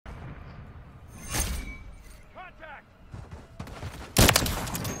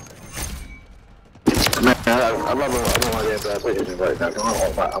I don't want to get that position right now.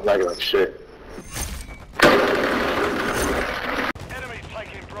 I'm lagging like shit. Enemies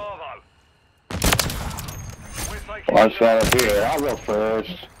taking Bravo. We're taking One shot up here. I'll go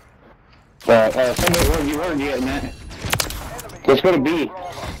first. But somebody heard you getting that. Let's go to B.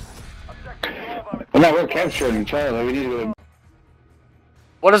 Well, no, we're capturing Charlie. We need to go to.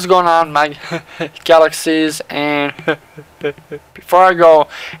 What is going on, my galaxies? And before I go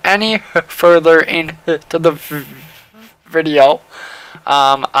any further into the video,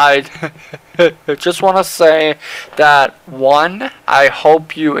 I just want to say that one, I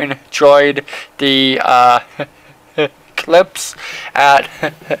hope you enjoyed the clips at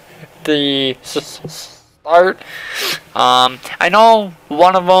the start. I know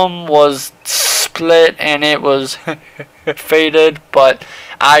one of them was split and it was faded, but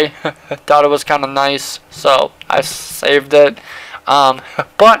I thought it was kind of nice, so I saved it.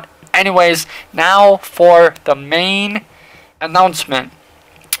 But anyways, now for the main announcement.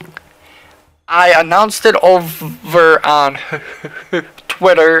 I announced it over on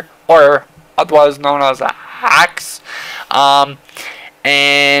Twitter, or otherwise known as X.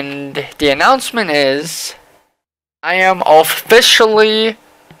 And the announcement is I am officially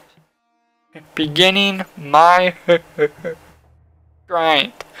beginning my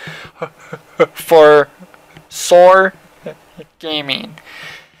grind for Soar Gaming.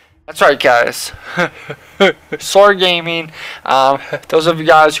 That's right, guys. Soar Gaming. Those of you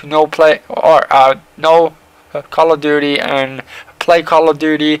guys who know know Call of Duty and play Call of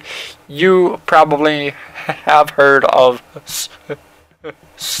Duty, you probably have heard of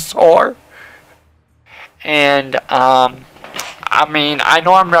Soar. And I mean, I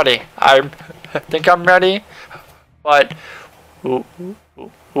know I'm ready. I think I'm ready, but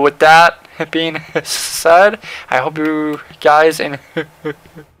with that being said, I hope you guys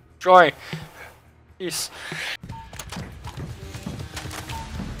enjoy. Peace.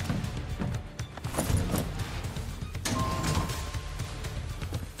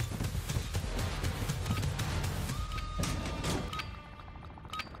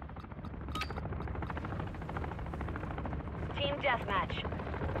 Team deathmatch.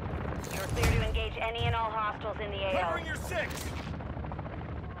 You're clear to engage any and all hostiles in the AO. Covering your six.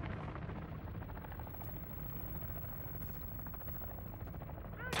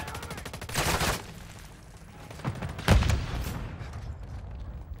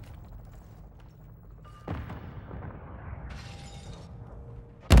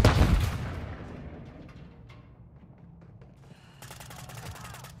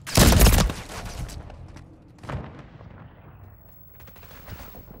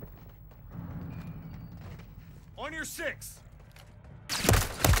 On your six.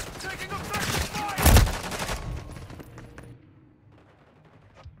 Taking effective fire.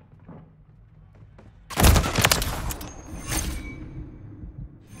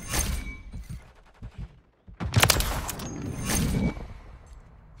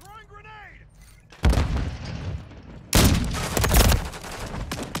 Throwing grenade.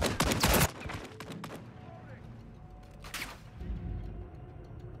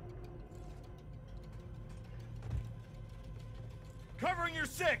 Covering your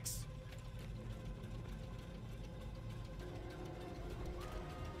six.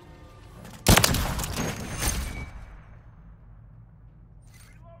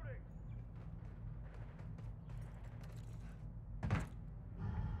 Reloading.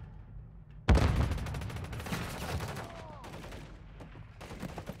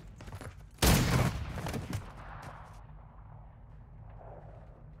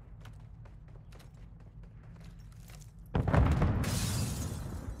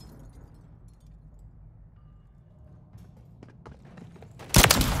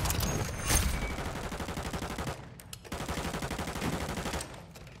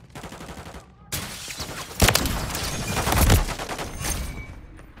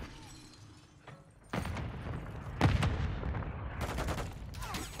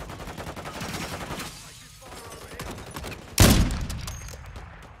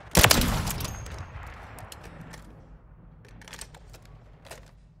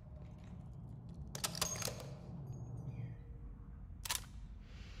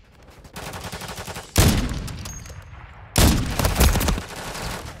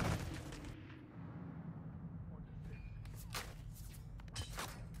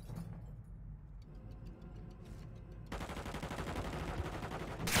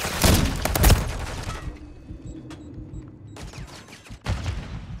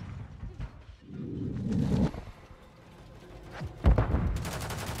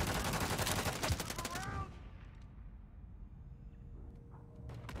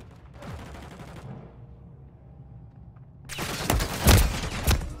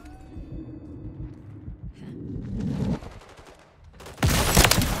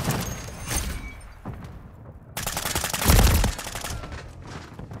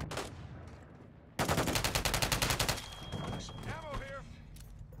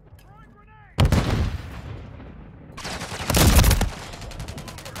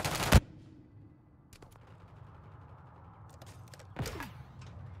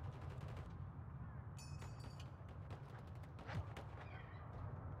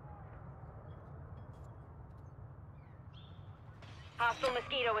 Hostile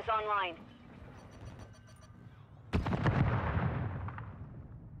Mosquito is online.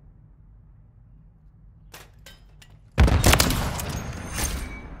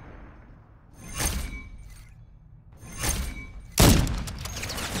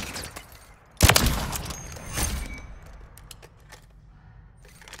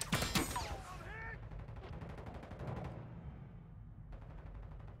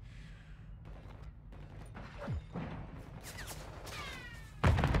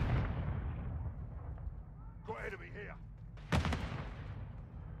 Got enemy here.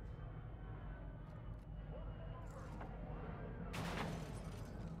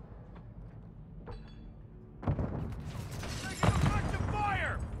 Taking effective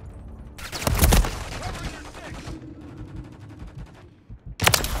fire! Covering your six!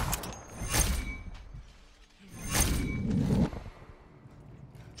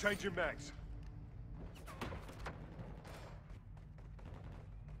 Changing mags.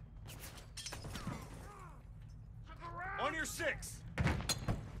 On your six!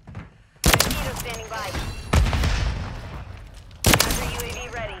 Mosquito standing by. Counter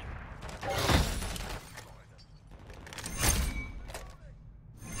UAV ready.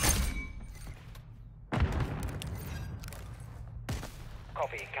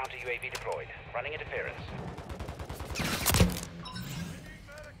 Copy. Counter UAV deployed. Running interference.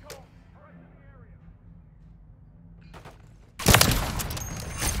 Medical! Right in the area.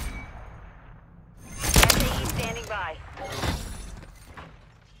 SAE standing by.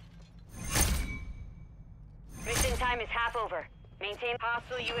 Mission time is half over. Maintain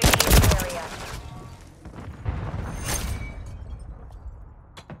hostile UAV in the area.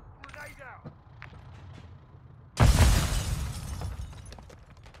 Grenade out!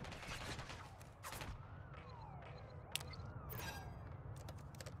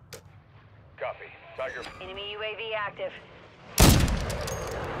 Copy. Tiger. Enemy UAV active.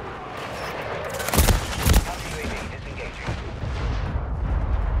 Counter UAV disengaging.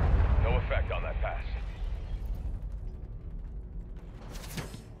 No effect on that pass.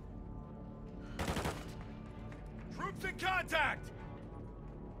 Troops in contact!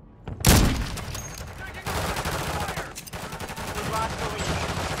 Taking effective fire! We've lost the lead.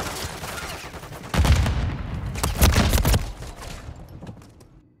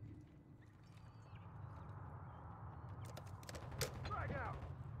 Frag out!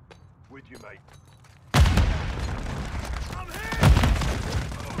 With you, mate. I'm hit!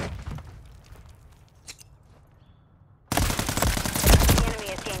 The enemy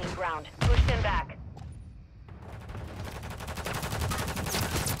is gaining ground. Push them back.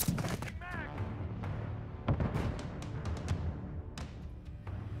 Mag!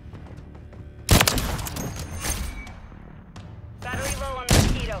 Battery low on the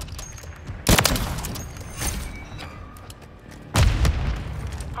Mosquito.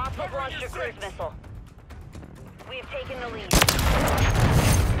 Hostiles launched a cruise missile. We've taken the lead.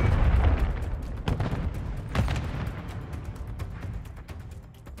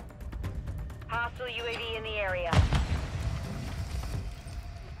 Hostile UAV in the area.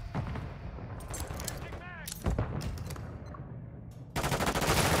 Using mag!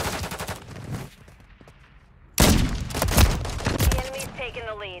 The enemy's taken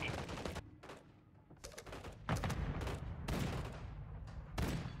the lead.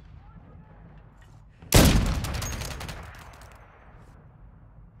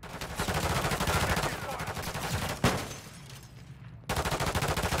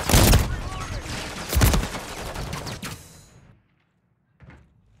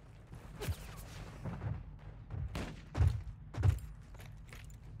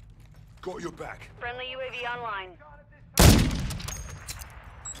 Got your back. Friendly UAV online.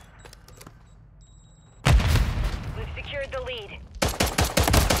 We've secured the lead.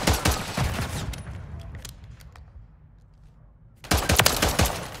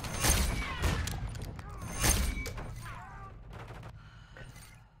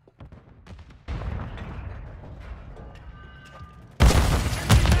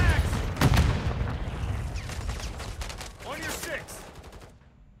 On your six!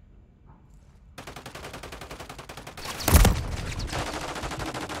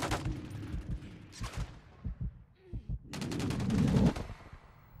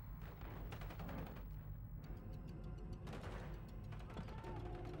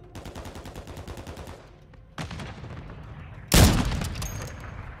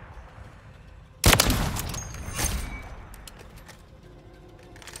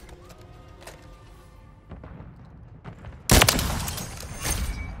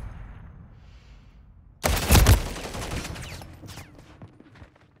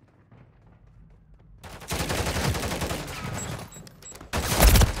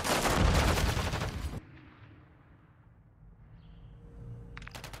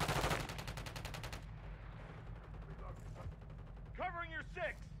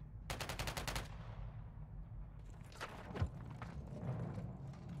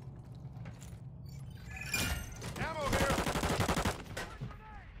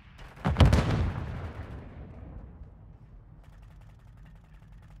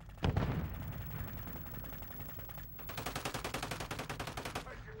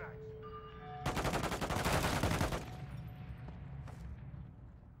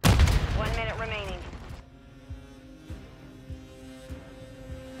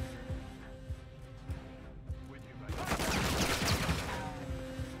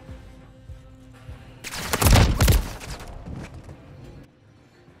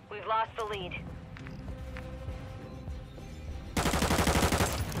 the lead.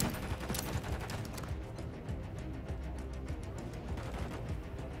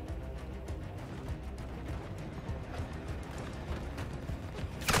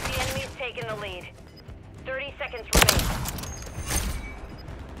 The enemy's taken the lead. 30 seconds remain.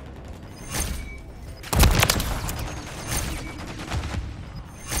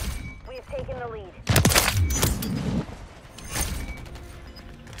 We have taken the lead.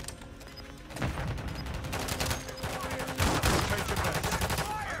 Take it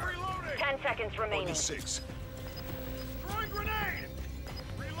back. I'm reloading. 10 seconds On remaining. your 6. Throwing grenade.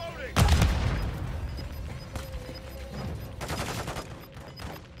 Reloading.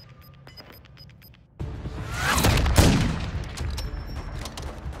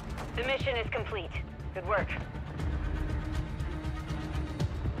 The mission is complete. Good work.